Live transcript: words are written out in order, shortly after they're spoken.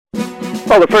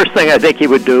Well, the first thing I think he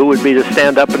would do would be to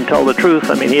stand up and tell the truth.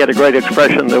 I mean, he had a great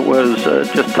expression that was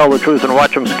just tell the truth and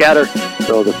watch them scatter.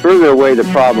 So the further away the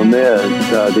problem is,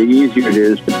 the easier it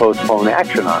is to postpone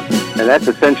action on it. And that's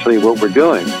essentially what we're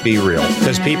doing. Be real.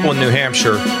 Because people in New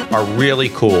Hampshire are really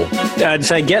cool. I'd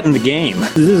say get in the game.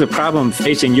 This is a problem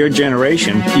facing your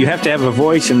generation. You have to have a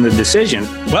voice in the decision.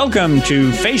 Welcome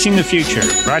to Facing the Future,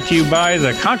 brought to you by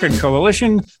the Concord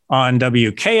Coalition on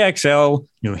WKXL,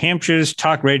 New Hampshire's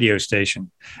talk radio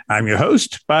station. I'm your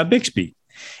host, Bob Bixby.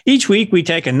 Each week, we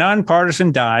take a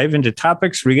nonpartisan dive into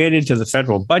topics related to the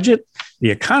federal budget, the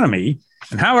economy,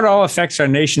 and how it all affects our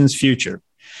nation's future.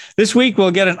 This week,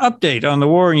 we'll get an update on the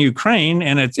war in Ukraine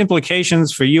and its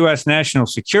implications for U.S. national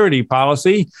security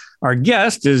policy. Our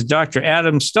guest is Dr.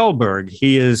 Adam Stulberg.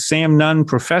 He is Sam Nunn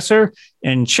Professor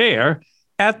and Chair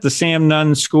at the Sam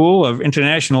Nunn School of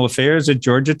International Affairs at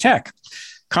Georgia Tech.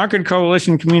 Concord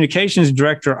Coalition Communications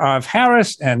Director Arv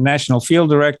Harris and National Field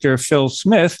Director Phil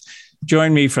Smith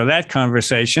join me for that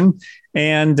conversation.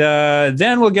 And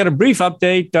then we'll get a brief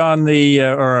update on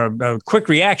a quick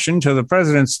reaction to the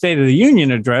President's State of the Union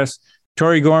address.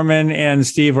 Tori Gorman and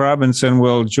Steve Robinson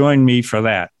will join me for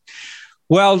that.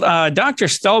 Well, Dr.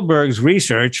 Stulberg's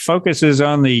research focuses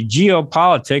on the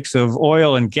geopolitics of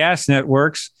oil and gas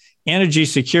networks, energy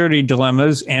security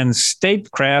dilemmas, and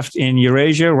statecraft in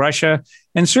Eurasia, Russia,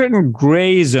 and certain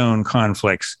gray zone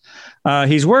conflicts.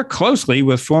 He's worked closely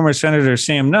with former Senator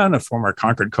Sam Nunn, a former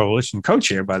Concord Coalition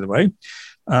co-chair, by the way,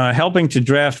 helping to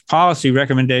draft policy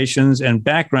recommendations and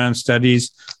background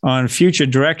studies on future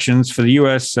directions for the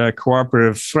U.S.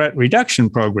 Cooperative Threat Reduction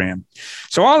Program.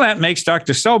 So all that makes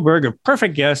Dr. Stulberg a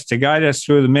perfect guest to guide us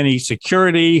through the many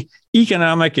security,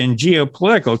 economic, and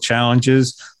geopolitical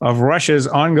challenges of Russia's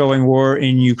ongoing war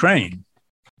in Ukraine.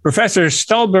 Professor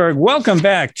Stulberg, welcome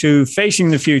back to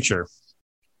Facing the Future.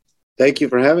 Thank you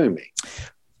for having me.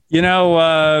 You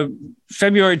know,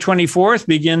 February 24th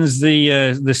begins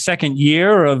the second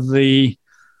year of the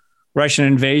Russian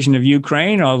invasion of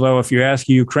Ukraine, although if you ask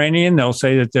a Ukrainian, they'll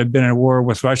say that they've been at war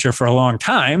with Russia for a long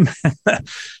time.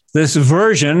 This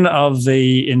version of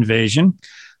the invasion.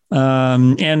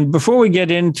 And before we get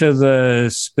into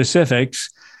the specifics,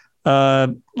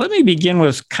 let me begin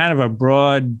with kind of a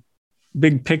broad,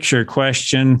 big picture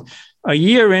question. A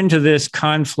year into this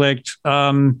conflict,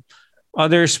 are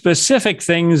there specific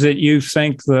things that you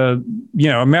think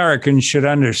Americans should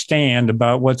understand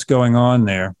about what's going on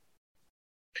there?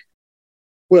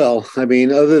 Well, I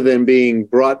mean, other than being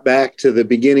brought back to the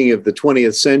beginning of the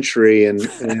 20th century and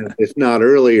if not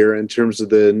earlier, in terms of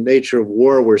the nature of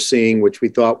war we're seeing, which we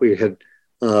thought we had,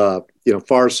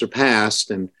 far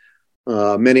surpassed, and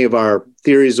many of our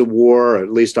theories of war, or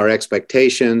at least our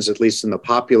expectations, at least in the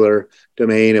popular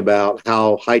domain, about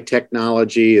how high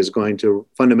technology is going to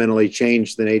fundamentally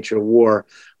change the nature of war.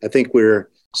 I think we're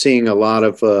seeing a lot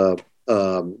of,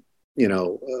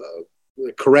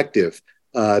 corrective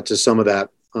to some of that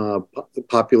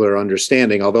popular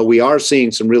understanding, although we are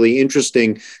seeing some really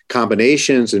interesting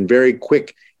combinations and very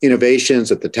quick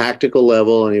innovations at the tactical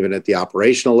level and even at the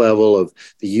operational level of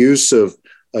the use of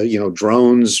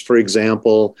drones, for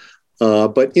example.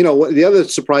 But the other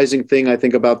surprising thing I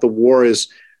think about the war is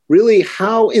really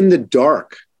how in the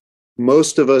dark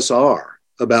most of us are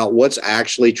about what's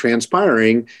actually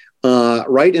transpiring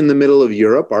right in the middle of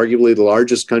Europe, arguably the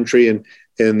largest country in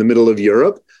the middle of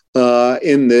Europe,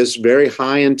 in this very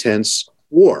high intense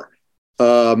war.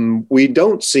 We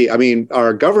don't see,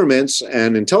 our governments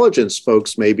and intelligence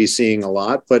folks may be seeing a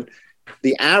lot, but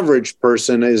the average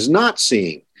person is not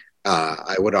seeing,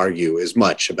 I would argue, as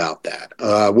much about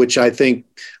that, which I think,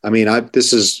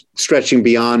 this is stretching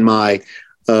beyond my,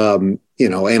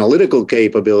 analytical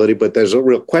capability, but there's a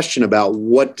real question about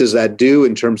what does that do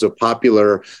in terms of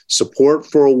popular support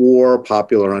for a war,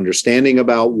 popular understanding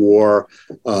about war,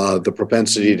 the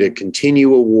propensity to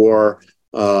continue a war,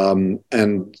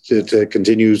 and to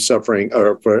continue suffering,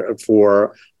 or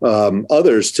for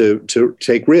others to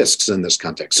take risks in this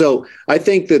context. So I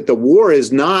think that the war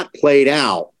is not played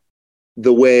out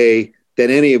the way that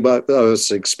any of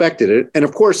us expected it. And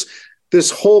of course,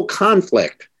 this whole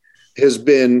conflict has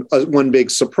been one big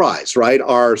surprise, right?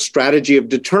 Our strategy of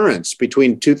deterrence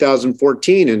between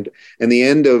 2014 and the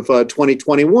end of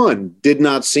 2021 did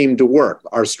not seem to work.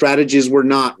 Our strategies were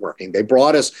not working. They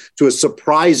brought us to a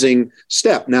surprising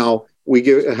step. Now, we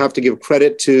have to give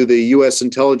credit to the U.S.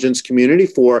 intelligence community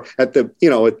for at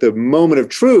the moment of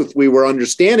truth, we were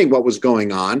understanding what was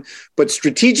going on. But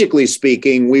strategically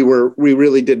speaking, we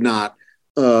really did not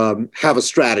have a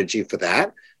strategy for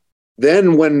that.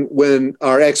 Then when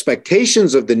our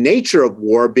expectations of the nature of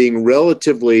war being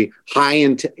relatively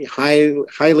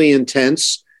highly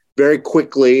intense very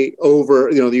quickly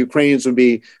the Ukrainians would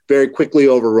be very quickly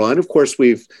overrun. Of course,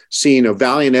 we've seen a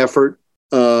valiant effort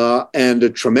and a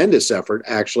tremendous effort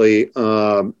actually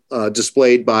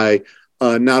displayed by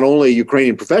not only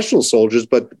Ukrainian professional soldiers,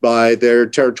 but by their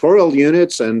territorial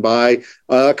units and by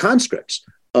conscripts.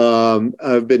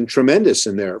 Have been tremendous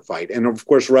in their fight. And of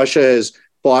course, Russia has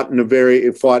fought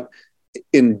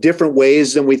in different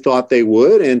ways than we thought they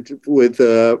would, and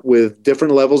with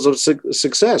different levels of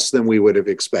success than we would have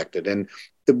expected, and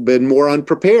been more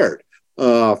unprepared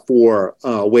for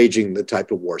waging the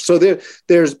type of war. So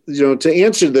there's to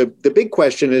answer the big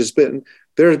question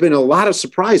there has been a lot of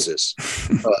surprises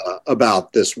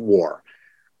about this war.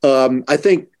 I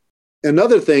think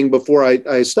another thing before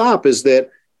I stop is that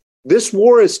this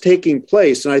war is taking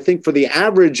place, and I think for the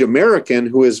average American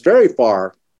who is very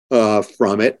far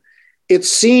from it, it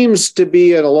seems to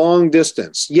be at a long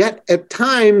distance. Yet at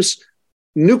times,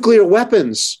 nuclear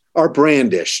weapons are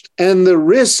brandished, and the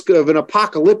risk of an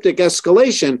apocalyptic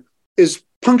escalation is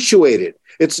punctuated.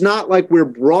 It's not like we're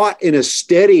brought in a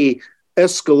steady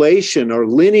escalation or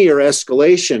linear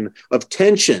escalation of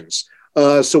tensions.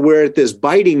 So we're at this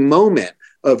biting moment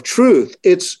of truth.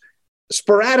 It's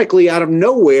sporadically out of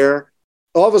nowhere.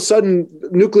 All of a sudden,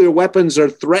 nuclear weapons are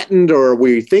threatened, or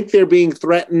we think they're being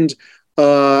threatened,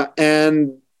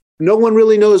 and no one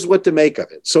really knows what to make of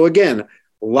it. So again,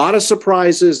 a lot of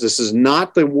surprises. This is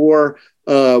not the war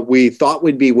we thought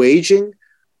we'd be waging.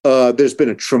 There's been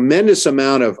a tremendous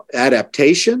amount of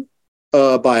adaptation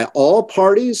by all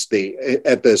parties,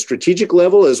 at the strategic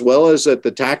level as well as at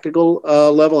the tactical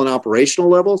level and operational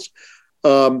levels.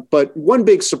 But one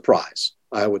big surprise,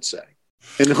 I would say,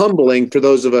 and humbling for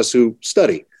those of us who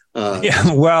study.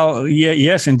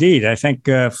 Yes, indeed. I think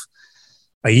a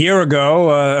year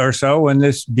ago or so, when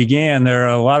this began, there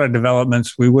are a lot of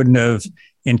developments we wouldn't have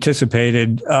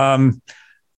anticipated.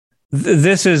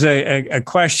 This is a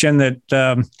question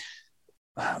that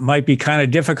might be kind of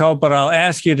difficult, but I'll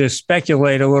ask you to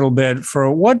speculate a little bit.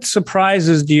 For what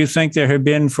surprises do you think there have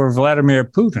been for Vladimir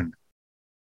Putin?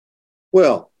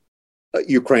 Well,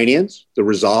 Ukrainians, the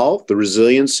resolve, the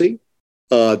resiliency,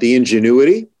 the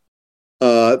ingenuity,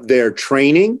 their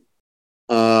training.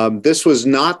 This was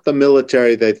not the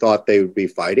military they thought they would be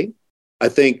fighting. I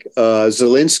think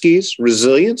Zelensky's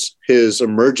resilience, his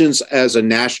emergence as a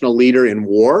national leader in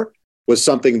war, was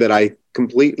something that I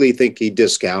completely think he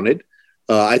discounted.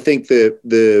 I think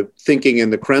the thinking in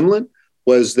the Kremlin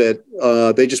was that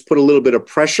they just put a little bit of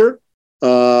pressure,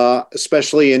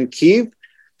 especially in Kyiv,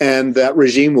 and that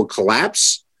regime will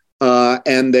collapse,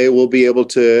 and they will be able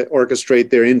to orchestrate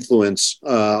their influence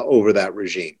over that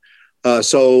regime.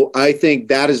 So I think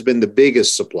that has been the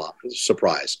biggest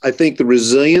surprise. I think the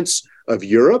resilience of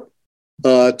Europe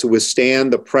to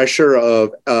withstand the pressure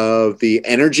of the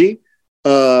energy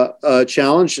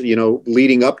challenge,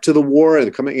 leading up to the war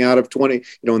and coming out of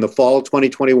in the fall of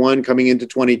 2021, coming into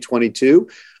 2022.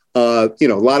 A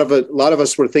lot of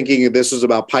us were thinking this was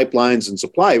about pipelines and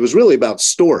supply. It was really about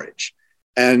storage,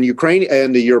 and Ukraine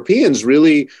and the Europeans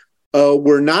really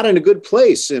were not in a good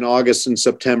place in August and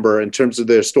September in terms of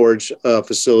their storage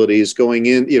facilities going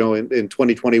in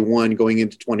 2021, going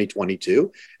into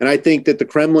 2022. And I think that the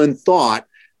Kremlin thought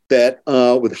that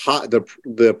with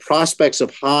the prospects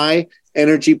of high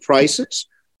energy prices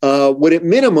would at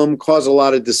minimum cause a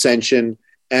lot of dissension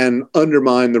and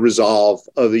undermine the resolve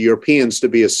of the Europeans to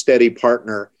be a steady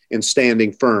partner in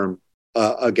standing firm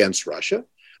against Russia.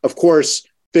 Of course,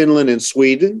 Finland and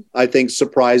Sweden, I think,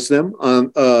 surprised them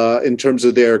in terms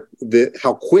of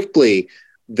how quickly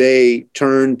they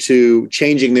turned to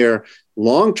changing their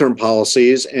long-term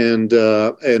policies and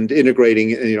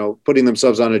integrating, putting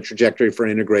themselves on a trajectory for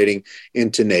integrating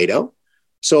into NATO.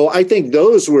 So I think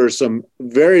those were some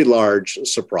very large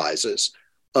surprises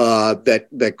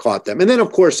that caught them. And then,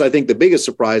 of course, I think the biggest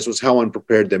surprise was how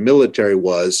unprepared their military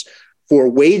was for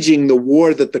waging the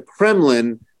war that the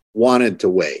Kremlin wanted to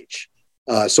wage.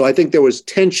 So I think there was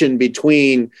tension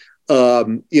between,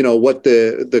 what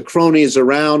the cronies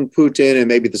around Putin and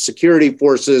maybe the security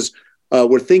forces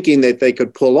were thinking that they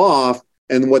could pull off,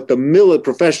 and what the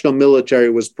professional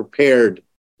military was prepared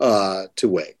to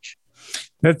wage.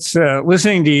 That's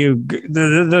listening to you.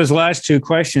 Those last two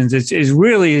questions, it's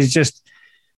really just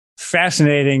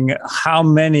fascinating how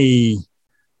many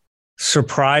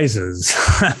surprises,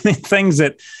 things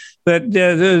that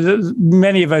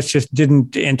many of us just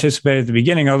didn't anticipate at the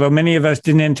beginning, although many of us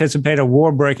didn't anticipate a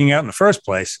war breaking out in the first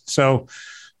place. So,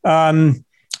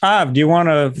 Av, do you want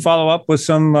to follow up with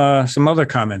some other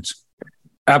comments?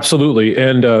 Absolutely.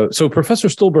 And so, Professor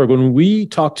Stulberg, when we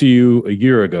talked to you a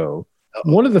year ago,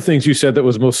 one of the things you said that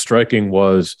was most striking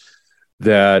was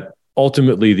that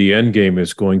ultimately the end game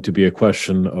is going to be a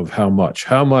question of how much.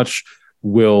 How much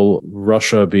will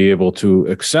Russia be able to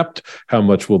accept? How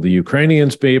much will the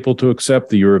Ukrainians be able to accept?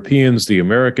 The Europeans, the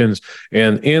Americans?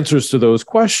 And answers to those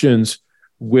questions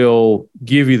will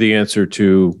give you the answer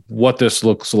to what this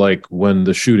looks like when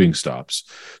the shooting stops.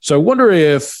 So I wonder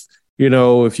if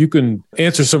you can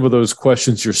answer some of those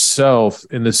questions yourself,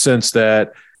 in the sense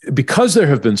that because there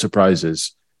have been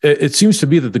surprises, it seems to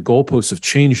be that the goalposts have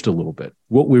changed a little bit.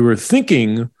 What we were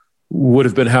thinking would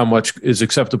have been how much is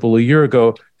acceptable a year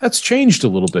ago, that's changed a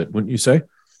little bit, wouldn't you say?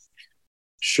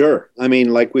 Sure. I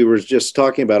mean, like we were just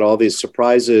talking about all these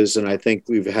surprises, and I think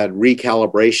we've had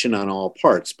recalibration on all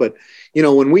parts. But,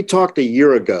 when we talked a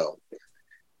year ago,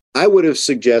 I would have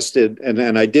suggested,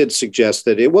 and I did suggest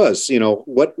that it was,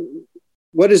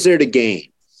 what is there to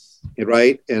gain,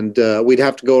 right? And we'd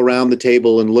have to go around the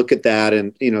table and look at that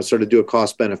and, sort of do a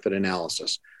cost-benefit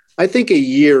analysis. I think a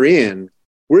year in,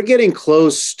 we're getting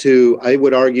close to, I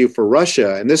would argue, for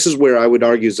Russia, and this is where I would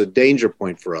argue is a danger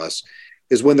point for us,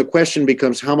 is when the question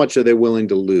becomes how much are they willing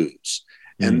to lose?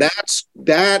 And that's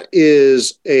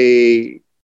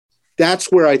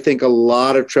where I think a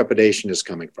lot of trepidation is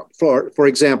coming from. For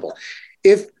example,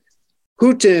 if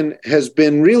Putin has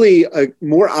been really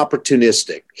more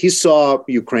opportunistic, he saw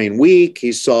Ukraine weak,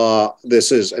 he saw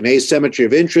this as an asymmetry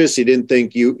of interest, he didn't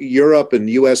think Europe and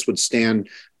the US would stand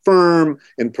firm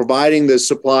in providing the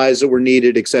supplies that were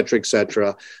needed, et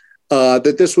cetera,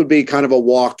 that this would be kind of a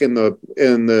walk in the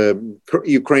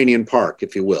Ukrainian park,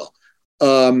 if you will.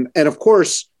 And of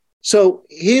course, so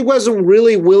he wasn't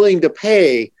really willing to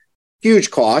pay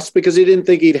huge costs because he didn't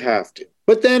think he'd have to.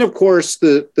 But then, of course,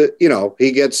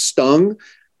 he gets stung.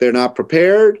 They're not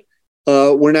prepared.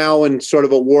 We're now in sort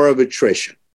of a war of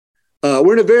attrition.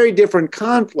 We're in a very different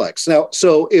conflict now.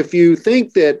 So if you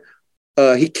think that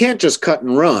he can't just cut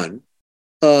and run,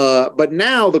 but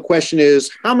now the question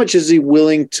is, how much is he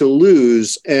willing to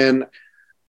lose? And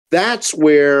that's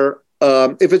where,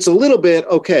 if it's a little bit,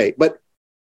 okay, but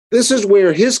this is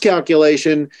where his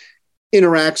calculation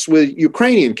interacts with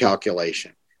Ukrainian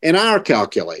calculation and our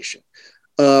calculation,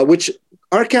 which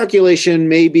our calculation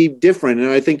may be different. And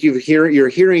I think you're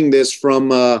hearing this from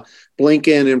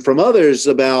Blinken and from others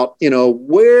about,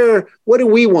 what do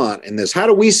we want in this? How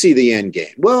do we see the end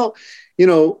game? Well,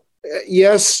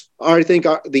 yes, I think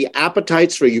the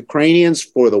appetites for Ukrainians,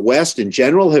 for the West in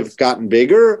general, have gotten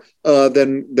bigger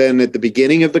than at the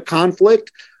beginning of the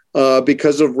conflict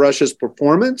because of Russia's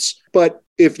performance. But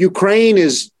if Ukraine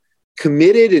is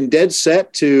committed and dead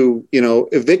set to,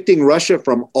 evicting Russia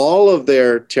from all of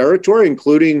their territory,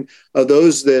 including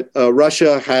those that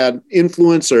Russia had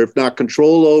influence or if not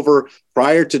control over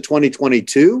prior to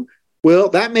 2022, well,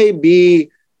 that may be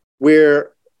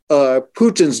where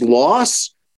Putin's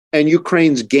loss and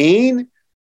Ukraine's gain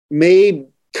may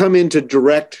come into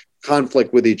direct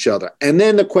conflict with each other. And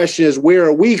then the question is, where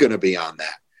are we going to be on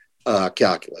that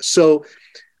calculus? So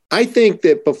I think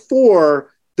that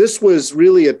before, this was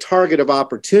really a target of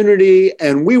opportunity,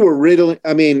 and we were really,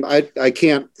 I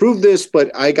can't prove this, but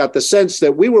I got the sense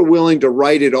that we were willing to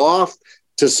write it off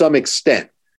to some extent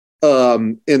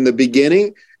in the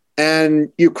beginning.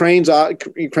 And Ukrainians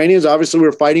obviously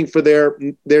were fighting for their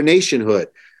nationhood.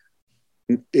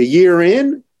 A year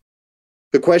in,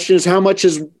 the question is, how much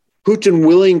is Putin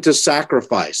willing to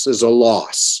sacrifice as a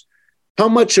loss? How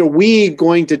much are we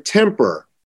going to temper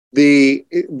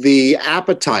the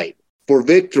appetite for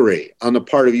victory on the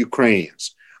part of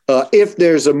Ukrainians if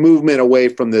there's a movement away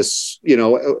from this,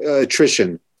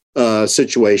 attrition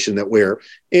situation that we're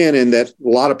in, and that a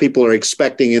lot of people are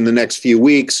expecting in the next few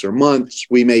weeks or months,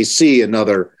 we may see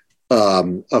another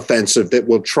offensive that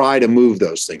will try to move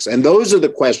those things. And those are the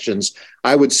questions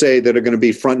I would say that are going to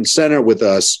be front and center with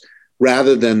us,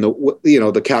 rather than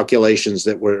the calculations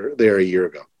that were there a year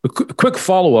ago. A quick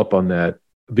follow-up on that,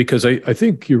 because I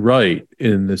think you're right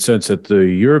in the sense that the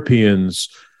Europeans,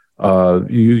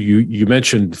 you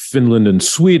mentioned Finland and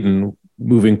Sweden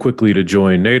moving quickly to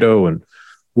join NATO, and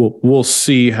we'll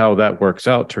see how that works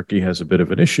out. Turkey has a bit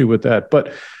of an issue with that,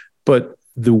 but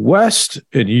the West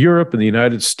and Europe and the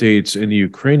United States and the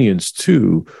Ukrainians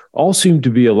too all seem to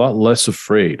be a lot less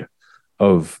afraid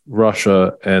of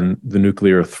Russia and the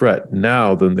nuclear threat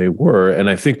now than they were. And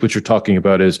I think what you're talking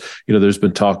about is, there's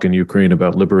been talk in Ukraine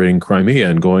about liberating Crimea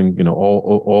and going,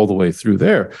 all the way through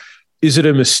there. Is it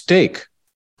a mistake?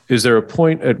 Is there a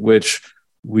point at which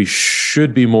we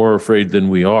should be more afraid than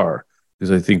we are?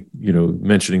 Because I think,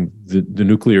 mentioning the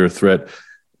nuclear threat,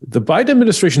 the Biden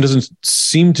administration doesn't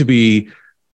seem to be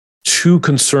too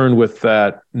concerned with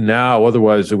that now.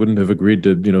 Otherwise, they wouldn't have agreed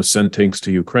to, send tanks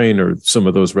to Ukraine or some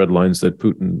of those red lines that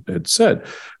Putin had said.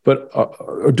 But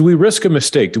do we risk a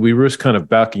mistake? Do we risk kind of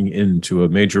backing into a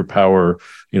major power,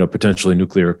 potentially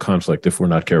nuclear conflict if we're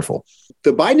not careful?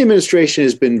 The Biden administration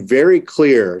has been very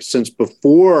clear since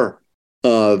before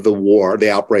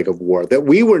the outbreak of war, that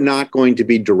we were not going to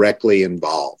be directly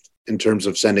involved in terms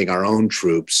of sending our own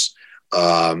troops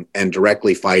and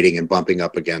directly fighting and bumping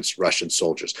up against Russian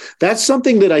soldiers. That's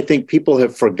something that I think people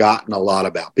have forgotten a lot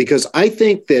about, because I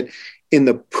think that in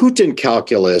the Putin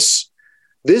calculus,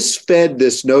 this fed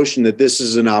this notion that this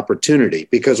is an opportunity,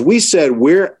 because we said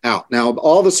we're out. Now,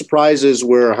 all the surprises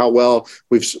were how well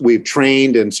we've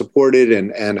trained and supported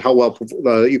and how well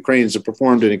Ukrainians have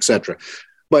performed and et cetera.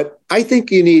 But I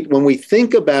think when we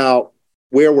think about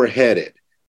where we're headed,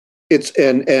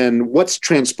 and what's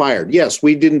transpired. Yes,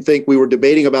 we didn't think we were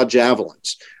debating about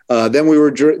javelins. Then we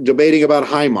were debating about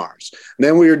HIMARS.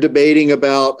 Then we were debating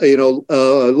about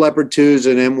Leopard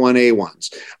 2s and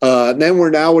M1A1s. Then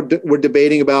we're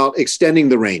debating about extending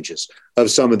the ranges of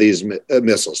some of these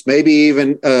missiles, maybe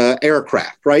even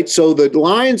aircraft. Right. So the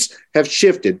lines have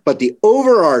shifted, but the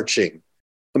overarching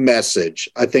message,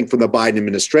 I think, from the Biden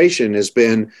administration has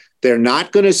been they're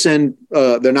not going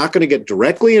to get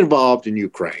directly involved in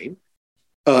Ukraine,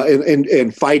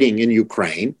 in fighting in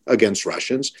Ukraine against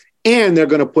Russians, and they're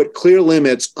going to put clear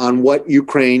limits on what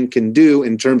Ukraine can do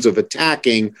in terms of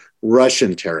attacking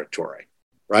Russian territory.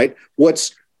 Right?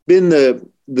 What's been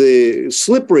the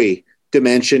slippery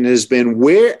dimension has been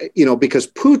because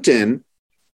Putin,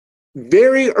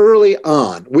 very early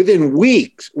on, within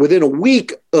a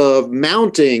week of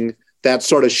mounting that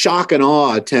sort of shock and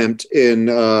awe attempt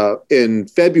in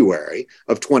February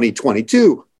of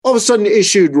 2022, all of a sudden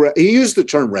he used the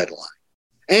term red line,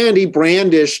 and he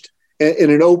brandished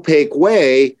in an opaque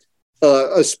way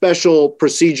a special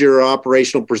procedure,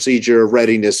 operational procedure of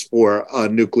readiness for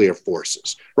nuclear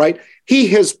forces. Right? He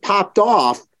has popped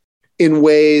off in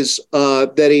ways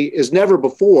that he has never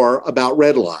before about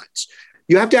red lines.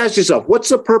 You have to ask yourself, what's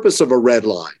the purpose of a red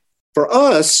line? For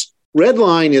us, red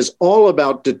line is all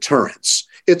about deterrence.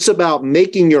 It's about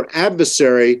making your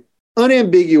adversary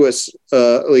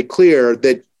unambiguously clear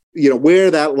that,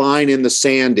 where that line in the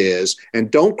sand is,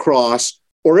 and don't cross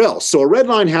or else. So a red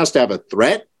line has to have a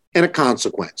threat and a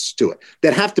consequence to it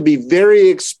that have to be very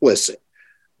explicit.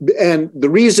 And the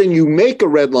reason you make a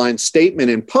red line statement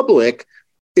in public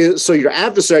is so your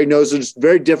adversary knows it's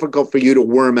very difficult for you to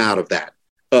worm out of that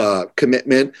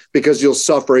commitment, because you'll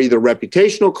suffer either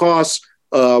reputational costs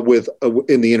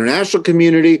in the international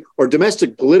community or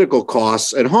domestic political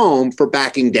costs at home for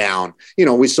backing down.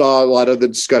 We saw a lot of the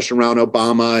discussion around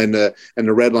Obama and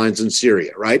the red lines in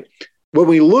Syria, right? When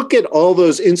we look at all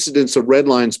those incidents of red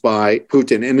lines by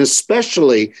Putin, and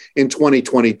especially in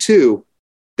 2022,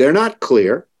 they're not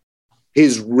clear.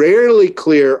 He's rarely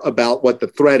clear about what the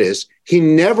threat is. He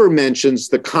never mentions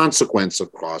the consequence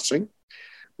of crossing.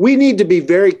 We need to be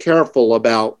very careful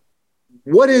about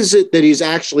what is it that he's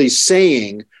actually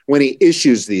saying when he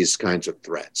issues these kinds of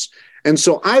threats. And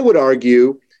so I would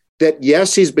argue that,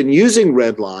 yes, he's been using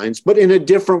red lines, but in a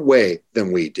different way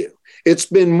than we do. It's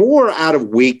been more out of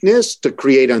weakness to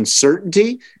create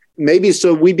uncertainty, maybe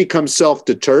so we become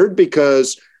self-deterred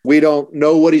because we don't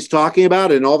know what he's talking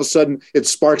about, and all of a sudden it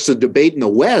sparks a debate in the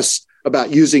West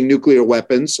about using nuclear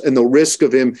weapons and the risk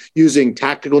of him using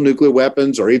tactical nuclear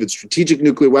weapons or even strategic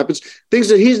nuclear weapons, things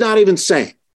that he's not even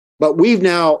saying. But we've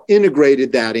now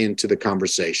integrated that into the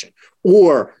conversation.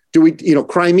 Or do we,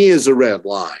 Crimea is a red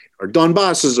line, or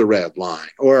Donbass is a red line,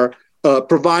 or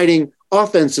providing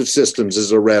offensive systems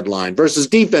is a red line versus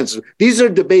defensive. These are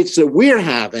debates that we're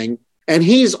having, and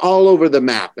he's all over the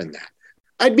map in that.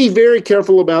 I'd be very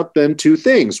careful about then two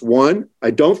things. One, I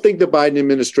don't think the Biden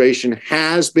administration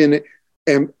has been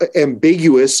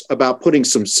ambiguous about putting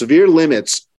some severe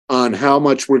limits on how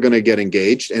much we're going to get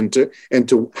engaged and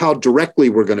to how directly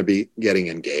we're going to be getting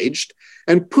engaged.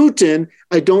 And Putin,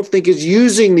 I don't think, is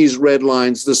using these red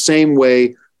lines the same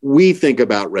way we think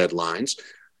about red lines.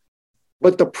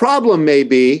 But the problem may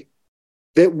be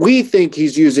that we think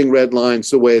he's using red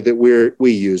lines the way that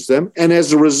we use them. And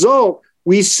as a result,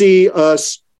 we see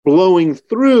us blowing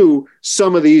through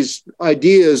some of these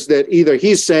ideas that either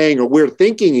he's saying or we're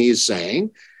thinking he's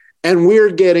saying, and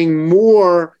we're getting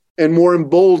more and more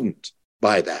emboldened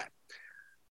by that.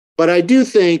 But I do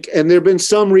think, and there's been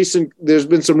some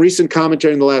recent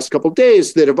commentary in the last couple of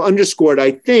days that have underscored,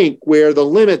 I think, where the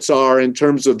limits are in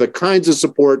terms of the kinds of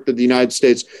support that the United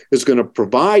States is going to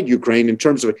provide Ukraine in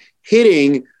terms of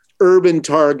hitting urban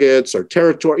targets or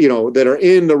territory, that are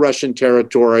in the Russian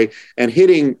territory and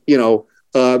hitting,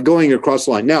 going across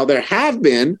the line. Now, there have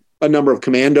been a number of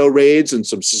commando raids and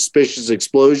some suspicious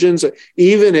explosions,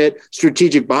 even at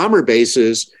strategic bomber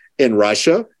bases in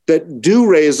Russia, that do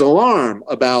raise alarm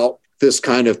about this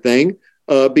kind of thing.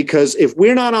 Because if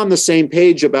we're not on the same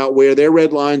page about where their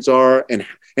red lines are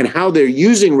and how they're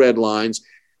using red lines,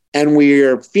 and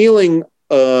we're feeling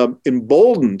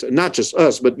emboldened, not just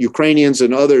us, but Ukrainians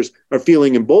and others are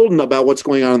feeling emboldened about what's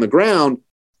going on the ground,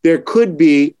 there could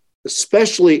be,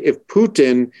 especially if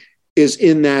Putin is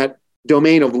in that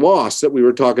domain of loss that we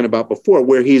were talking about before,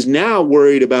 where he's now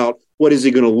worried about what is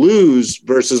he going to lose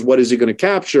versus what is he going to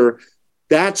capture.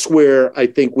 That's where I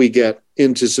think we get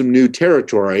into some new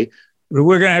territory.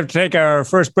 We're going to have to take our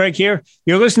first break here.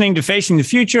 You're listening to Facing the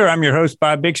Future. I'm your host,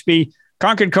 Bob Bixby.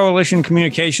 Concord Coalition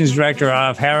Communications Director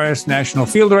Av Harris, National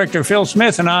Field Director Phil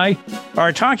Smith, and I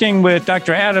are talking with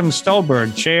Dr. Adam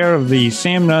Stulberg, Chair of the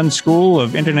Sam Nunn School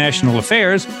of International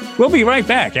Affairs. We'll be right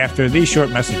back after these short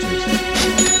messages.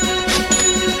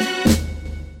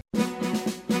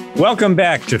 Welcome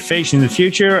back to Facing the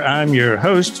Future. I'm your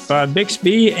host, Bob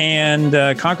Bixby,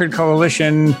 and Concord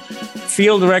Coalition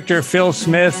Field Director Phil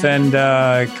Smith and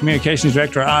Communications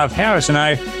Director Av Harris and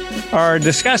I are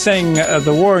discussing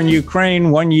the war in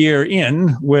Ukraine 1 year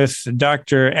in with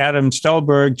Dr. Adam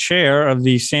Stulberg, Chair of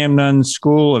the Sam Nunn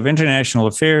School of International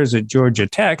Affairs at Georgia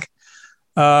Tech.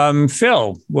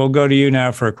 Phil, we'll go to you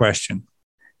now for a question.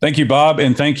 Thank you, Bob,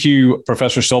 and thank you,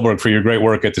 Professor Stulberg, for your great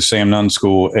work at the Sam Nunn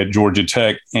School at Georgia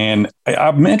Tech. And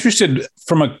I'm interested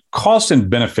from a cost and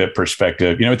benefit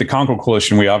perspective. You know, at the Concord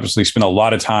Coalition, we obviously spend a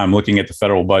lot of time looking at the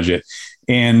federal budget.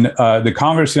 And the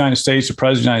Congress of the United States, the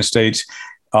President of the United States,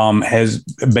 has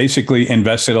basically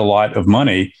invested a lot of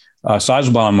money, a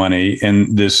sizable amount of money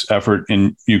in this effort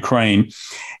in Ukraine.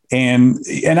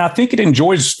 And I think it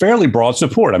enjoys fairly broad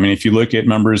support. I mean, if you look at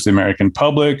members of the American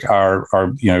public, our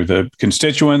the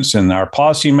constituents and our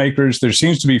policymakers, there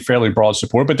seems to be fairly broad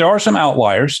support, but there are some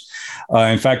outliers.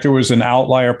 In fact, there was an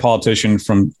outlier politician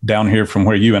from down here from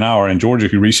where you and I are in Georgia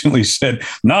who recently said,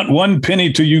 not one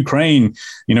penny to Ukraine.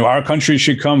 You know, our country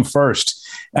should come first.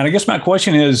 And I guess my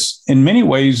question is, in many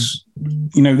ways,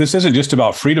 you know, this isn't just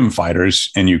about freedom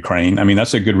fighters in Ukraine. I mean,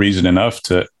 that's a good reason enough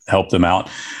to help them out.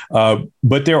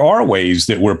 But there are ways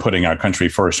that we're putting our country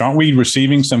first. Aren't we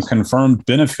receiving some confirmed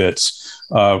benefits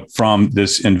from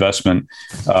this investment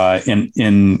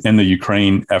in the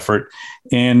Ukraine effort?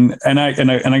 And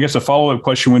I guess a follow-up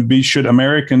question would be, should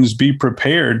Americans be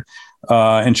prepared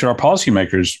and should our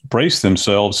policymakers brace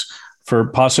themselves for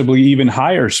possibly even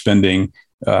higher spending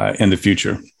in the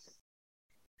future?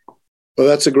 Well,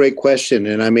 that's a great question.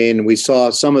 And I mean, we saw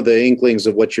some of the inklings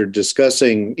of what you're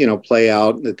discussing, you know, play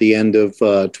out at the end of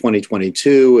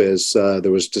 2022 as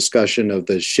there was discussion of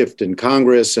the shift in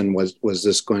Congress and was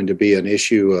this going to be an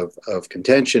issue of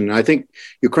contention? And I think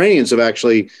Ukrainians have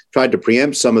actually tried to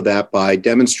preempt some of that by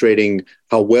demonstrating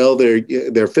how well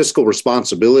their fiscal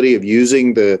responsibility of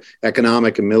using the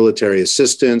economic and military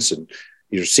assistance. And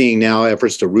you're seeing now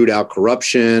efforts to root out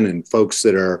corruption and folks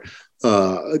that are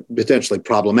potentially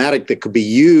problematic that could be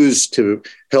used to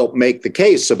help make the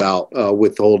case about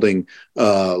withholding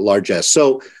largesse.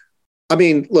 So, I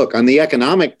mean, look, on the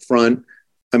economic front,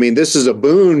 I mean, this is a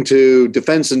boon to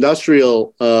defense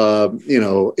industrial,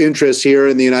 interests here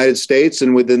in the United States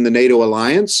and within the NATO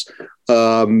alliance.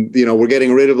 We're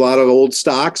getting rid of a lot of old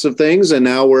stocks of things, and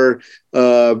now we're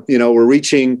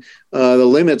reaching the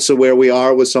limits of where we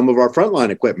are with some of our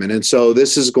frontline equipment. And so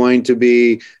this is going to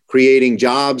be creating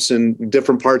jobs in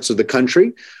different parts of the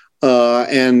country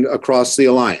and across the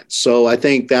alliance. So I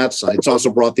think it's also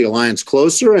brought the alliance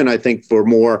closer, and I think for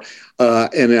more,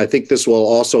 and I think this will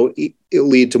also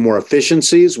lead to more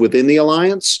efficiencies within the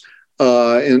alliance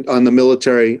on the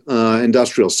military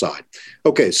industrial side.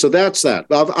 Okay, so that's that.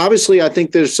 Obviously, I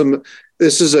think there's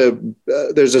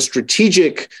a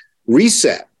strategic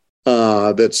reset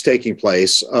that's taking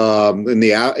place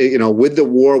with the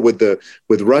war,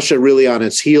 with Russia really on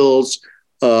its heels.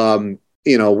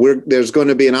 There's going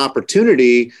to be an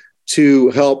opportunity to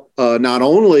help not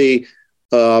only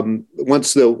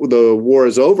once the war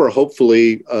is over,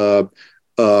 hopefully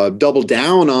double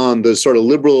down on the sort of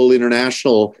liberal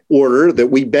international order that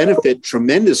we benefit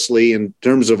tremendously in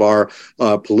terms of our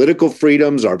political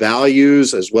freedoms, our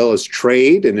values, as well as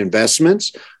trade and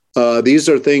investments. These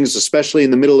are things, especially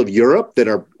in the middle of Europe, that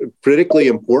are critically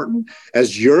important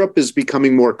as Europe is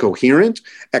becoming more coherent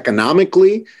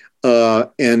economically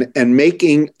and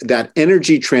making that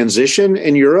energy transition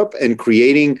in Europe and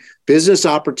creating business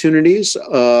opportunities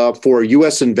for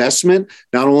U.S. investment,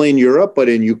 not only in Europe, but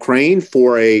in Ukraine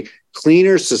for a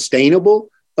cleaner, sustainable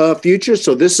future.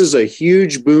 So this is a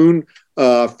huge boon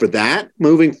for that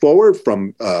moving forward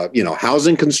from,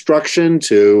 housing construction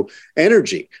to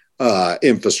energy.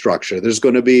 infrastructure. There's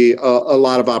going to be a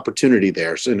lot of opportunity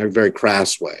there in a very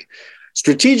crass way.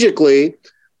 Strategically,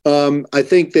 I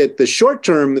think that the short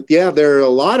term, there are a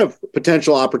lot of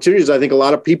potential opportunities. I think a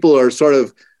lot of people are sort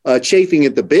of chafing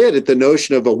at the bit at the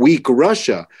notion of a weak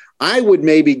Russia. I would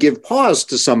maybe give pause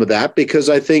to some of that, because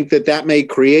I think that may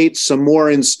create some more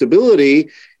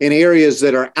instability in areas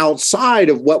that are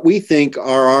outside of what we think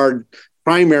are our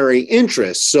primary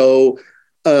interests. So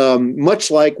much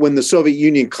like when the Soviet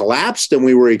Union collapsed and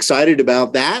we were excited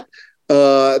about that,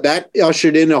 that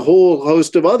ushered in a whole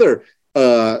host of other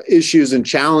issues and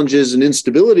challenges and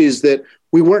instabilities that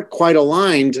we weren't quite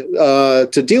aligned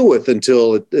to deal with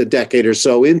until a decade or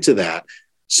so into that.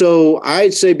 So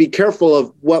I'd say be careful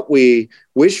of what we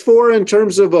wish for in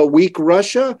terms of a weak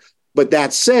Russia. But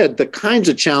that said, the kinds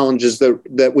of challenges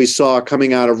that we saw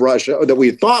coming out of Russia, or that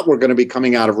we thought were going to be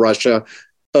coming out of Russia,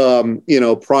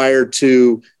 prior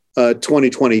to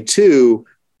 2022,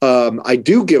 I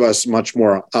do give us much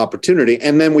more opportunity.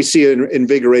 And then we see an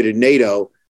invigorated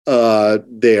NATO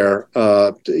there,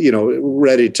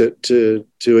 ready to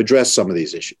address some of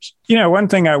these issues. One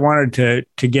thing I wanted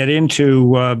to get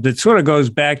into that sort of goes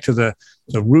back to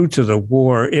the roots of the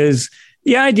war is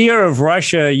the idea of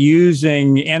Russia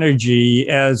using energy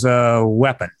as a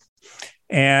weapon,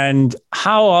 and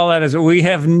how all that is. We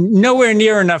have nowhere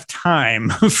near enough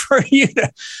time for you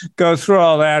to go through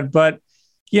all that. But,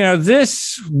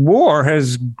 this war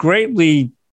has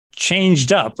greatly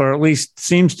changed up, or at least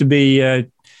seems to be,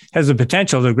 has the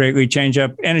potential to greatly change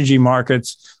up energy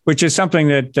markets, which is something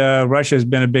that Russia has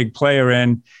been a big player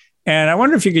in. And I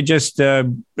wonder if you could just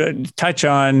touch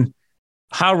on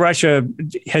how Russia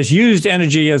has used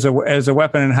energy as a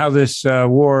weapon, and how this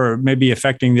war may be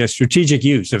affecting the strategic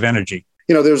use of energy.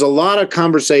 There's a lot of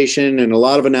conversation and a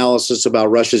lot of analysis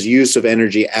about Russia's use of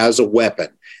energy as a weapon.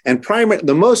 And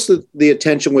most of the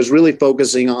attention was really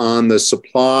focusing on the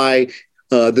supply,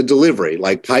 the delivery,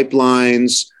 like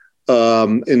pipelines,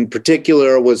 in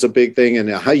particular was a big thing, and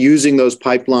how using those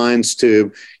pipelines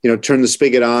to, turn the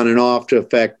spigot on and off to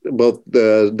affect both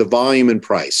the volume and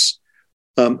price.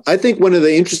 I think one of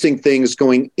the interesting things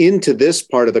going into this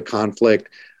part of the conflict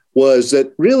was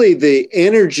that really the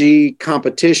energy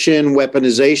competition,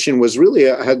 weaponization was really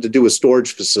had to do with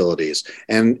storage facilities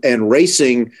and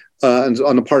racing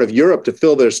on the part of Europe to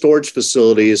fill their storage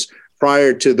facilities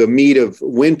prior to the meat of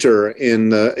winter in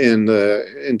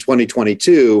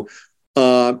 2022.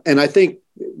 And I think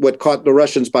what caught the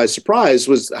Russians by surprise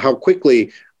was how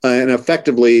quickly and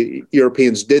effectively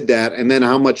Europeans did that, and then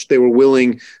how much they were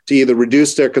willing to either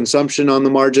reduce their consumption on the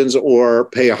margins or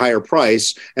pay a higher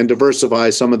price and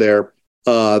diversify some of their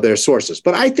sources.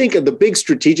 But I think the big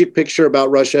strategic picture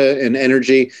about Russia and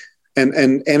energy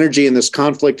and energy in this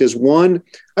conflict is, one,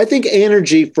 I think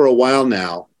energy for a while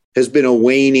now has been a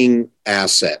waning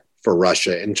asset for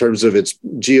Russia in terms of its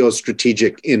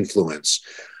geostrategic influence.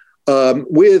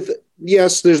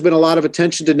 Yes, there's been a lot of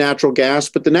attention to natural gas,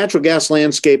 but the natural gas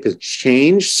landscape has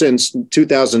changed since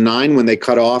 2009 when they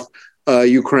cut off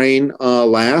Ukraine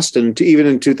last, and even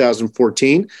in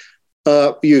 2014.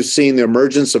 You've seen the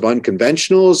emergence of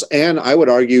unconventionals, and I would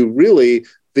argue really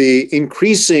the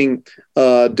increasing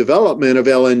development of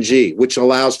LNG, which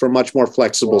allows for much more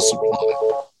flexible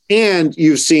supply. And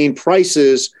you've seen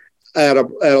prices at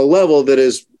a level that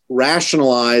is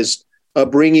rationalized,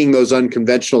 bringing those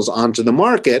unconventionals onto the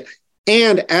market.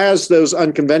 And as those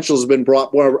unconventionals have been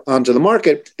brought more onto the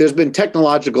market, there's been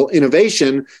technological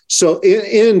innovation. So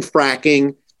in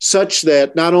fracking, such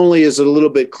that not only is it a little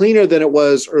bit cleaner than it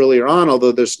was earlier on,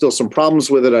 although there's still some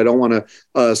problems with it. I don't want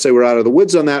to say we're out of the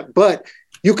woods on that, but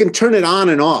you can turn it on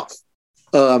and off.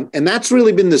 And that's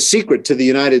really been the secret to the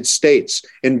United States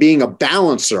in being a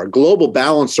balancer, a global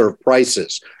balancer of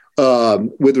prices.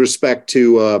 With respect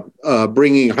to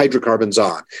bringing hydrocarbons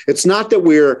on. It's not that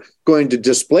we're going to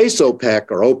displace OPEC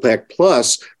or OPEC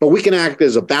plus, but we can act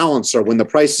as a balancer. When the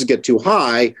prices get too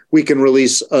high, we can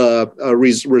release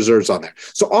reserves on there.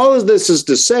 So all of this is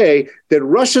to say that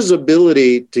Russia's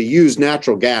ability to use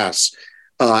natural gas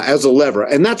as a lever,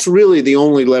 and that's really the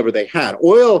only lever they had.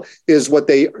 Oil is what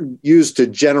they use to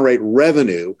generate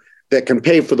revenue that can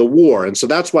pay for the war. And so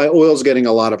that's why oil is getting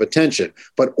a lot of attention.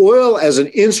 But oil as an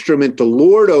instrument to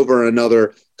lord over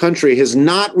another country has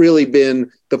not really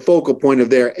been the focal point of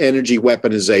their energy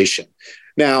weaponization.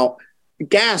 Now,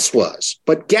 gas was,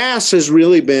 but gas has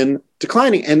really been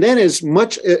declining. And then as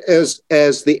much as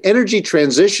the energy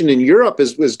transition in Europe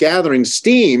was gathering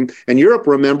steam, and Europe,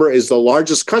 remember, is the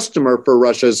largest customer for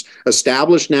Russia's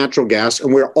established natural gas,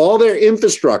 and where all their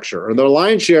infrastructure, or the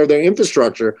lion's share of their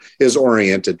infrastructure, is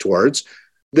oriented towards,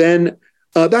 then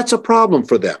that's a problem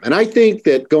for them. And I think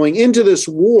that going into this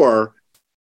war,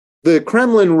 the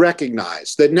Kremlin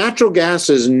recognized that natural gas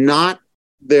is not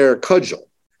their cudgel,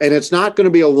 and it's not going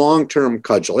to be a long-term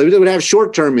cudgel. It would have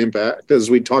short-term impact, as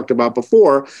we talked about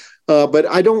before, but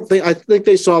I think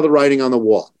they saw the writing on the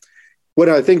wall. What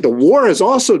I think the war has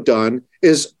also done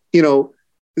is,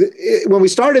 when we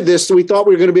started this, we thought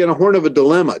we were going to be on a horn of a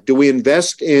dilemma. Do we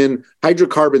invest in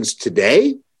hydrocarbons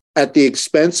today at the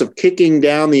expense of kicking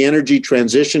down the energy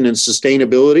transition and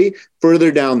sustainability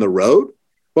further down the road?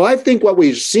 Well, I think what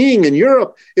we're seeing in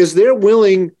Europe is they're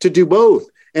willing to do both.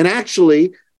 And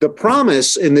actually, the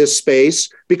promise in this space,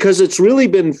 because it's really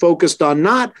been focused on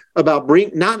not about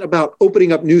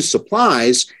opening up new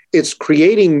supplies, it's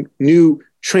creating new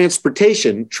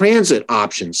transit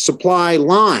options, supply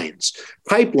lines,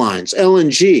 pipelines,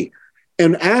 LNG.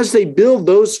 And as they build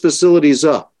those facilities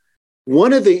up,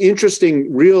 one of the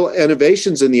interesting real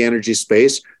innovations in the energy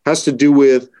space has to do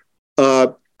with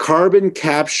carbon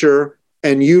capture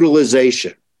and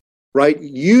utilization, right?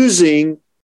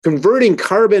 Converting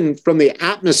carbon from the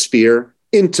atmosphere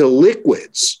into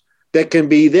liquids that can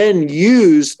be then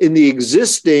used in the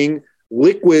existing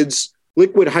liquid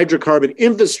hydrocarbon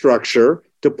infrastructure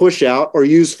to push out or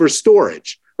use for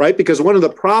storage, right? Because one of the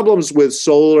problems with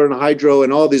solar and hydro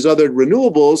and all these other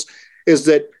renewables is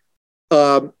that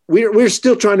we're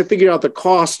still trying to figure out the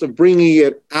cost of bringing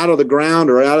it out of the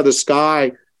ground or out of the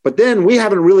sky. But then we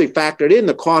haven't really factored in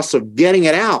the cost of getting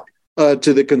it out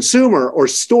to the consumer or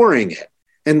storing it.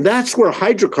 And that's where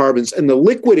hydrocarbons and the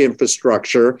liquid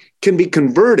infrastructure can be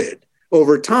converted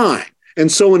over time.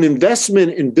 And so an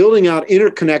investment in building out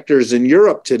interconnectors in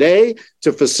Europe today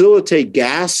to facilitate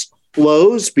gas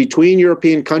flows between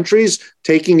European countries,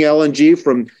 taking LNG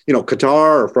from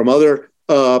Qatar or from other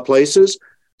places,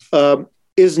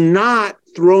 is not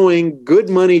throwing good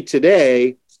money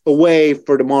today away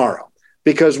for tomorrow,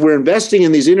 because we're investing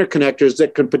in these interconnectors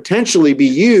that could potentially be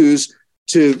used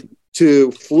to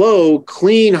flow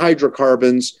clean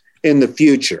hydrocarbons in the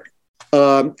future.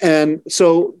 And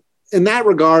so in that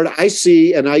regard,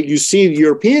 you see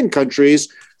European countries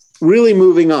really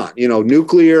moving on.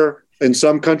 Nuclear in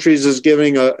some countries has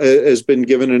been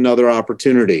given another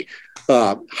opportunity.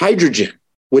 Hydrogen,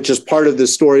 which is part of the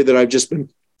story that I've just been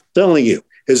telling you,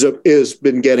 has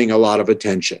been getting a lot of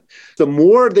attention. The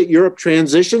more that Europe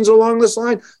transitions along this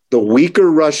line, the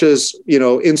weaker Russia's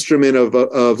instrument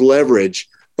of leverage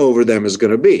over them is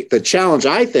going to be. The challenge,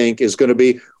 I think, is going to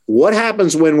be what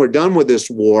happens when we're done with this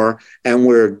war and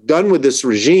we're done with this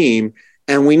regime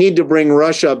and we need to bring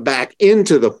Russia back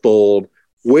into the fold.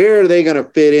 Where are they going to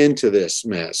fit into this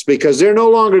mess? Because they're no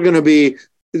longer going to be,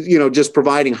 just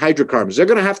providing hydrocarbons. They're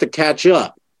going to have to catch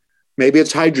up. Maybe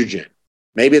it's hydrogen.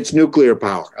 Maybe it's nuclear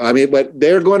power. But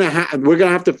we're going to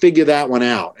have to figure that one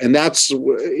out. And that's,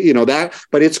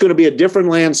 but it's going to be a different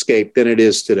landscape than it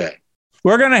is today.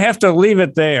 We're going to have to leave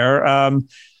it there.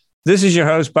 This is your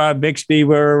host, Bob Bixby.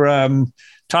 We're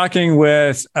talking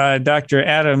with Dr.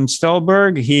 Adam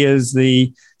Stolberg. He is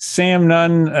the Sam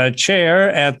Nunn chair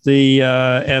at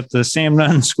the Sam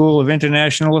Nunn School of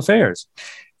International Affairs.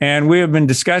 And we have been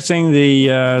discussing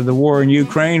the war in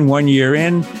Ukraine 1 year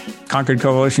in. Concord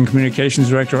Coalition Communications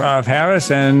Director Av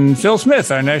Harris and Phil Smith,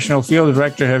 our National Field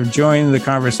Director, have joined the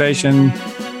conversation.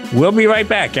 We'll be right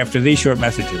back after these short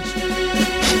messages.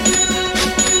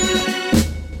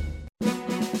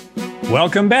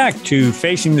 Welcome back to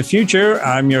Facing the Future.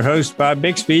 I'm your host, Bob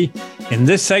Bixby. In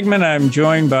this segment, I'm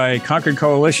joined by Concord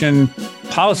Coalition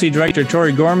Policy Director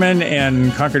Tori Gorman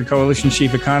and Concord Coalition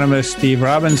Chief Economist Steve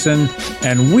Robinson.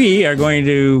 And we are going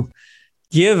to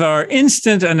give our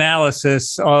instant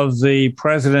analysis of the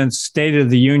president's State of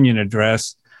the Union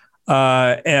address.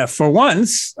 For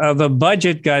once, the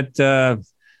budget got a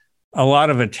lot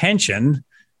of attention,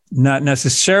 not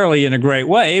necessarily in a great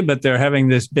way, but they're having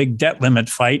this big debt limit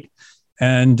fight.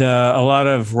 And a lot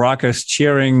of raucous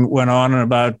cheering went on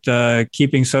about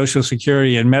keeping Social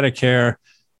Security and Medicare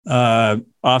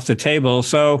off the table.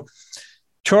 So,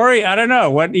 Tori, I don't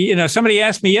know somebody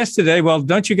asked me yesterday, well,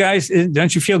 don't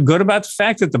you feel good about the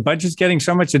fact that the budget's getting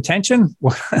so much attention?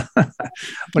 What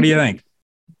do you think?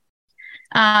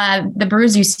 The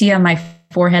bruise you see on my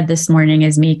forehead this morning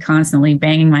is me constantly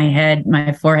banging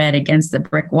my forehead against the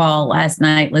brick wall last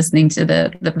night, listening to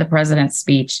the president's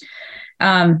speech.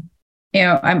 I'm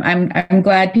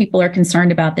glad people are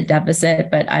concerned about the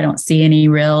deficit, but I don't see any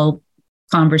real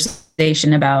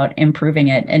conversation about improving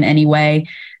it in any way.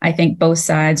 I think both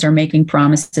sides are making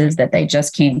promises that they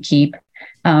just can't keep.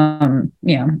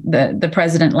 The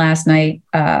president last night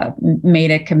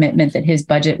made a commitment that his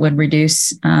budget would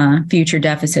reduce future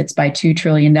deficits by $2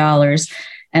 trillion,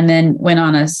 and then went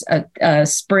on a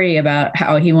spree about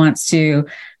how he wants to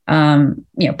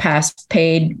pass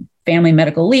paid Family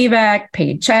Medical Leave Act,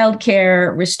 paid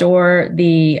childcare, restore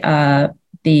the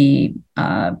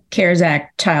CARES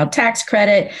Act child tax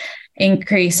credit,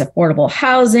 increase affordable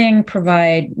housing,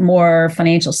 provide more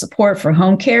financial support for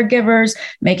home caregivers,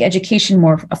 make education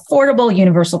more affordable,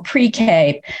 universal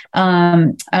pre-K,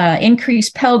 increase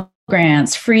Pell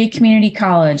Grants, free community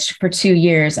college for 2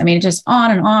 years. I mean, just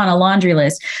on and on, a laundry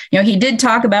list. He did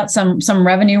talk about some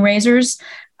revenue raisers,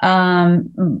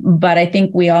 but I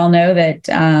think we all know that,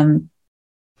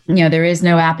 there is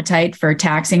no appetite for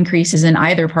tax increases in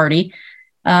either party.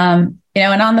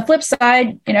 And on the flip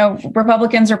side,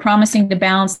 Republicans are promising to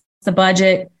balance the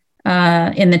budget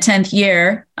in the 10th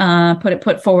year,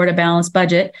 put forward a balanced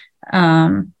budget,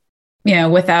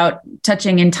 without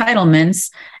touching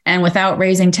entitlements and without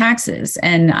raising taxes.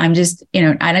 And I'm just,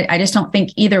 I just don't think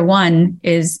either one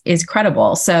is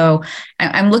credible. So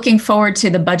I'm looking forward to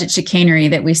the budget chicanery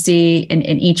that we see in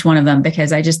each one of them,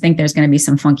 because I just think there's going to be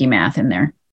some funky math in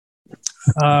there.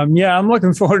 I'm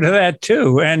looking forward to that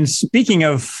too. And speaking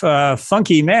of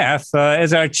funky math,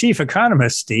 as our chief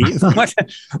economist, Steve,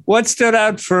 what stood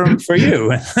out for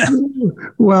you?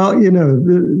 Well,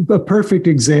 a perfect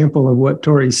example of what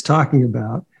Tori's talking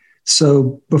about.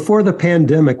 So before the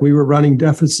pandemic, we were running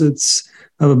deficits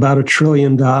of about $1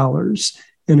 trillion.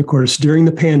 And of course, during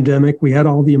the pandemic, we had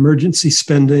all the emergency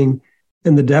spending,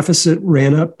 and the deficit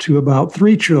ran up to about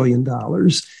 $3 trillion.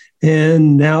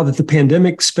 And now that the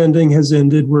pandemic spending has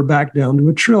ended, we're back down to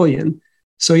 $1 trillion.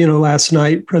 So, last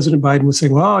night, President Biden was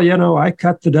saying, well, I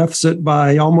cut the deficit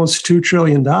by almost $2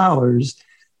 trillion.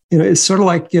 It's sort of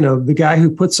like, the guy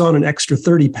who puts on an extra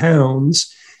 30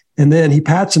 pounds and then he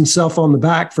pats himself on the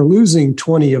back for losing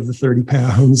 20 of the 30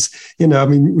 pounds.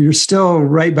 You're still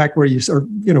right back where you are,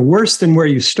 worse than where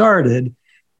you started.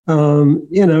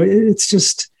 It's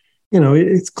just,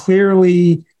 it's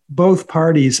clearly both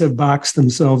parties have boxed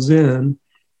themselves in.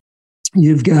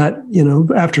 You've got,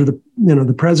 after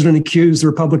the president accused the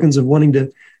Republicans of wanting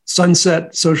to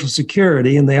sunset Social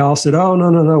Security, and they all said, oh,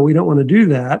 no, we don't want to do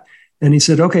that. And he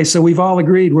said, okay, so we've all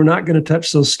agreed we're not going to touch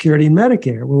Social Security and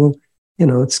Medicare. Well,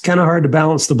 it's kind of hard to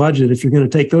balance the budget if you're going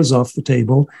to take those off the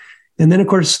table. And then, of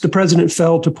course, the president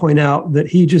failed to point out that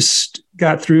he just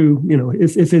got through,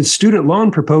 if his student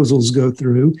loan proposals go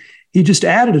through, he just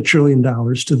added $1 trillion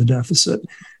to the deficit.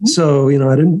 So,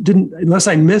 I didn't, unless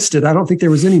I missed it, I don't think there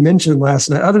was any mention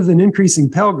last night, other than increasing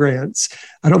Pell Grants.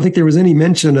 I don't think there was any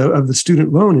mention of the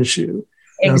student loan issue.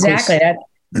 Exactly.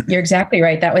 You're exactly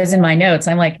right. That was in my notes.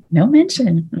 I'm like, no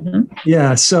mention. Mm-hmm.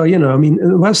 Yeah. So,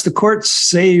 unless the courts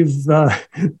saves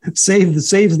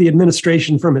the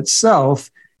administration from itself,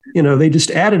 they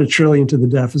just added $1 trillion to the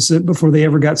deficit before they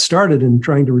ever got started in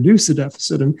trying to reduce the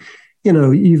deficit. And,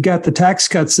 you've got the tax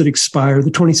cuts that expire,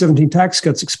 the 2017 tax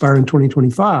cuts expire in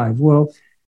 2025. Well,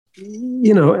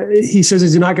 he says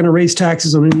he's not going to raise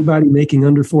taxes on anybody making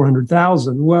under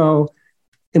 $400,000. Well,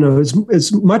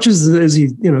 as much as he,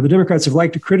 the Democrats have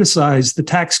liked to criticize the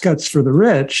tax cuts for the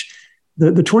rich,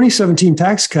 the 2017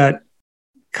 tax cut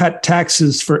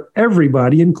taxes for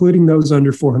everybody, including those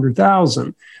under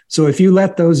 400,000. So if you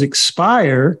let those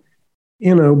expire,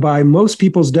 by most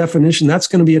people's definition, that's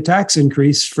going to be a tax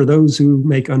increase for those who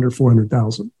make under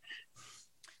 400,000.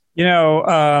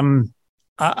 The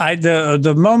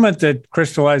moment that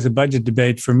crystallized the budget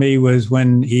debate for me was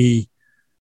when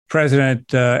President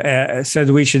said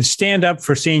we should stand up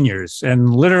for seniors,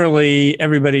 and literally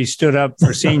everybody stood up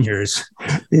for seniors.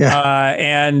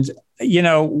 Yeah.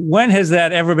 When has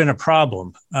that ever been a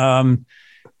problem?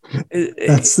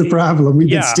 That's the problem. We've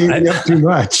been standing up too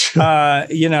much.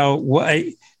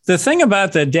 The thing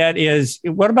about the debt is,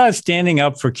 what about standing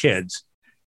up for kids?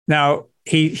 Now,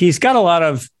 he's got a lot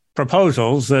of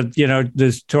proposals that,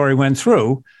 this Tori went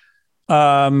through.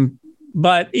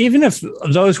 But even if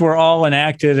those were all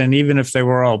enacted and even if they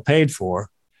were all paid for,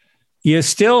 you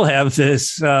still have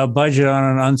this budget on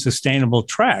an unsustainable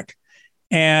track.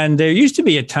 And there used to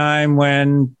be a time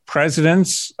when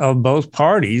presidents of both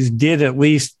parties did at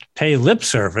least pay lip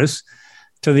service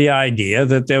to the idea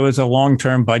that there was a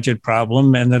long-term budget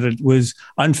problem and that it was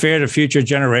unfair to future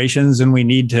generations and we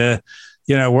need to,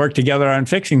 work together on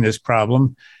fixing this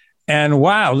problem. And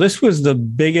wow, this was the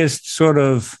biggest sort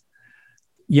of,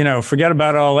 forget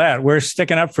about all that. We're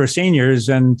sticking up for seniors.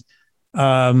 And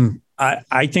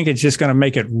I think it's just going to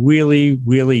make it really,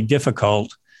 really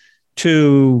difficult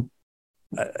to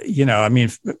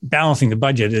balancing the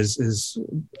budget is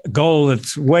a goal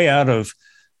that's way out of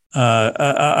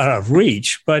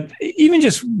reach. But even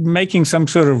just making some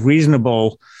sort of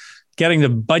reasonable, getting the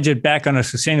budget back on a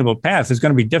sustainable path is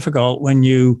going to be difficult when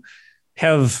you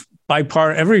have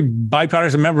every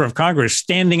bipartisan member of Congress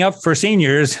standing up for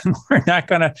seniors, and we're not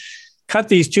going to cut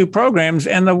these two programs.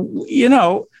 And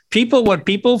what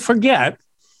people forget,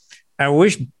 I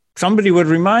wish somebody would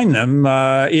remind them,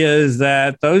 is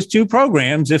that those two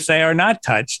programs, if they are not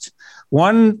touched,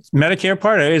 one, Medicare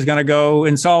Part A is going to go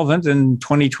insolvent in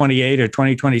 2028 or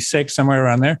 2026, somewhere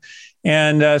around there,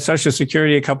 and Social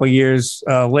Security a couple of years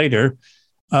later.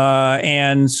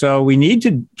 And so we need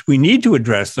to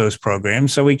address those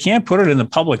programs. So we can't put it in the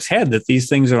public's head that these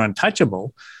things are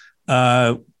untouchable.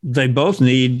 They both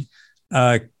need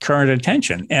current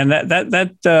attention, and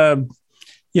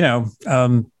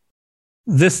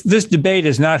this debate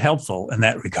is not helpful in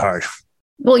that regard.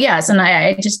 Well, yes. And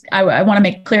I want to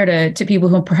make clear to people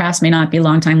who perhaps may not be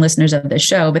longtime listeners of this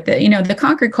show, but the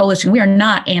Concord Coalition, we are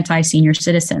not anti-senior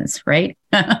citizens, right?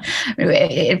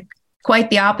 Quite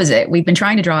the opposite. We've been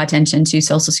trying to draw attention to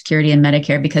Social Security and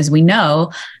Medicare because we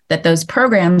know that those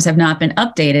programs have not been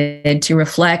updated to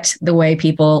reflect the way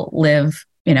people live,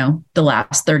 the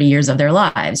last 30 years of their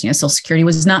lives. Social Security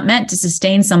was not meant to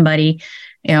sustain somebody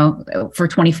for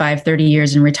 25, 30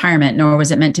 years in retirement, nor was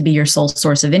it meant to be your sole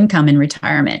source of income in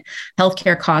retirement.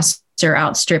 Healthcare costs are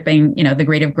outstripping, the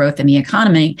rate of growth in the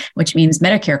economy, which means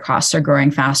Medicare costs are growing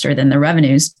faster than the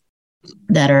revenues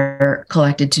that are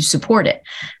collected to support it.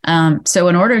 So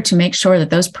in order to make sure that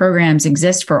those programs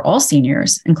exist for all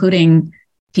seniors, including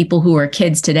people who are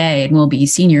kids today and will be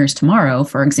seniors tomorrow,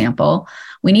 for example,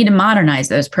 we need to modernize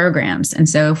those programs. And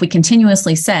so if we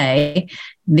continuously say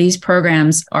these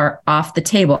programs are off the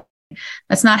table,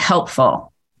 that's not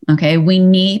helpful. Okay. We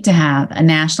need to have a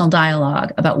national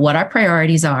dialogue about what our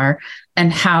priorities are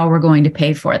and how we're going to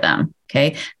pay for them.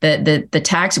 Okay. The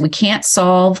tax, we can't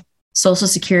solve Social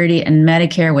Security and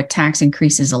Medicare with tax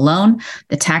increases alone.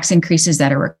 The tax increases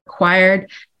that are required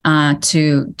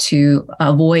to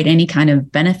avoid any kind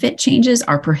of benefit changes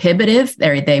are prohibitive.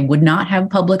 They would not have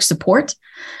public support.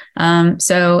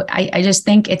 So I just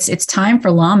think it's time for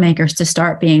lawmakers to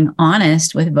start being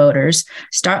honest with voters,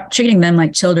 start treating them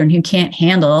like children who can't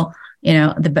handle,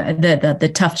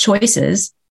 the tough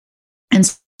choices, and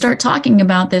start talking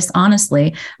about this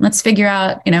honestly. Let's figure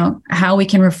out, how we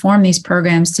can reform these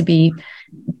programs to be,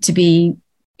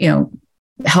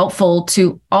 helpful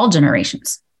to all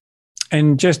generations.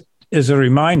 And just as a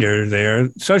reminder there,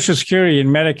 Social Security and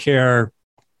Medicare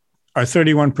are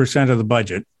 31% of the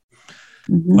budget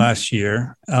last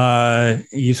year.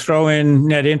 You throw in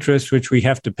net interest, which we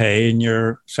have to pay, and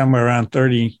you're somewhere around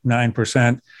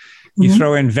 39%. You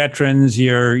throw in veterans,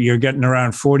 you're getting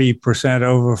around 40%,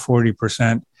 over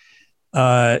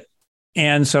 40%.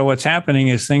 And so what's happening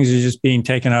is things are just being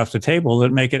taken off the table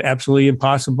that make it absolutely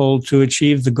impossible to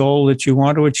achieve the goal that you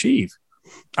want to achieve.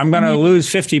 I'm going to lose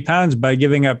 50 pounds by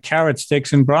giving up carrot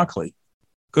sticks and broccoli.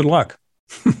 Good luck.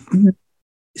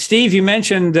 Steve, you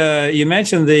mentioned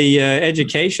the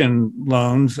education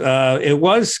loans. It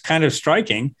was kind of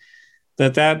striking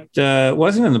that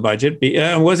wasn't in the budget,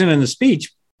 wasn't in the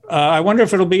speech. I wonder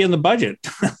if it'll be in the budget.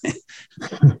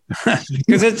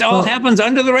 Because it all happens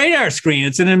under the radar screen.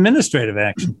 It's an administrative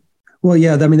action. Well,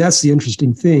 yeah, that's the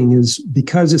interesting thing is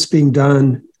because it's being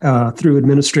done through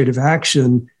administrative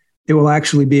action, it will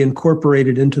actually be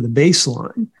incorporated into the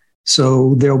baseline.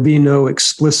 So there'll be no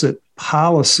explicit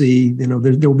policy,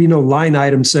 there'll be no line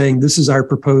item saying this is our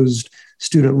proposed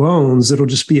student loans. It'll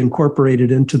just be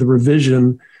incorporated into the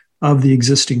revision of the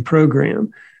existing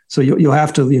program. So you'll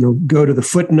have to, go to the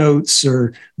footnotes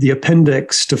or the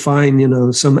appendix to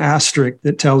find, some asterisk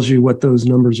that tells you what those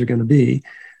numbers are going to be.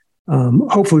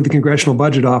 Hopefully the Congressional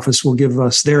Budget Office will give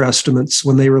us their estimates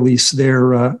when they release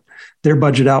their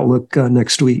budget outlook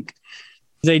next week.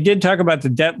 They did talk about the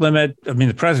debt limit. I mean,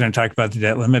 the president talked about the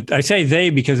debt limit. I say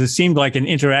they because it seemed like an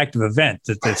interactive event.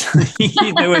 That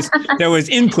there was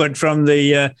input from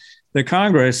the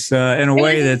Congress in a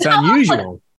way that's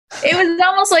unusual. It was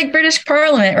almost like British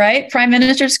Parliament, right? Prime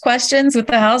Minister's questions with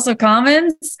the House of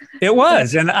Commons. It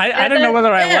was. And I don't know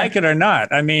whether I like it or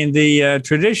not. I mean, the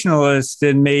traditionalist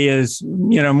in me is,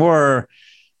 more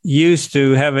used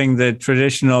to having the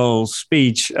traditional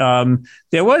speech.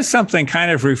 There was something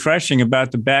kind of refreshing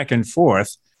about the back and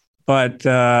forth, but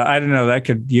I don't know,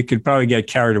 you could probably get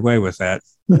carried away with that.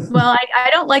 Well, I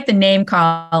don't like the name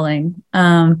calling,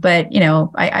 but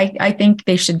I think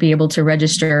they should be able to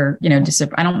register.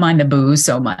 I don't mind the boos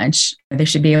so much. They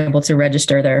should be able to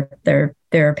register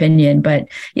their opinion. But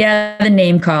yeah, the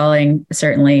name calling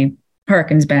certainly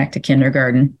harkens back to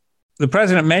kindergarten. The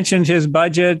president mentioned his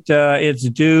budget. It's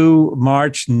due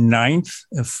March 9th,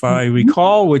 if I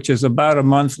recall, which is about a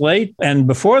month late. And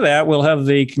before that, we'll have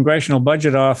the Congressional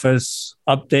Budget Office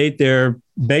update their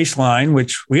baseline,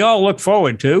 which we all look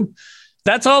forward to.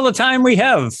 That's all the time we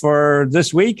have for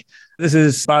this week. This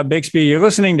is Bob Bixby. You're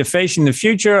listening to Facing the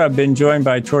Future. I've been joined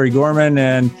by Tori Gorman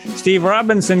and Steve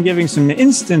Robinson giving some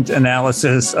instant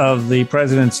analysis of the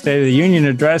President's State of the Union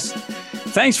address.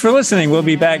 Thanks for listening. We'll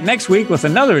be back next week with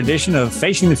another edition of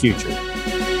Facing the Future.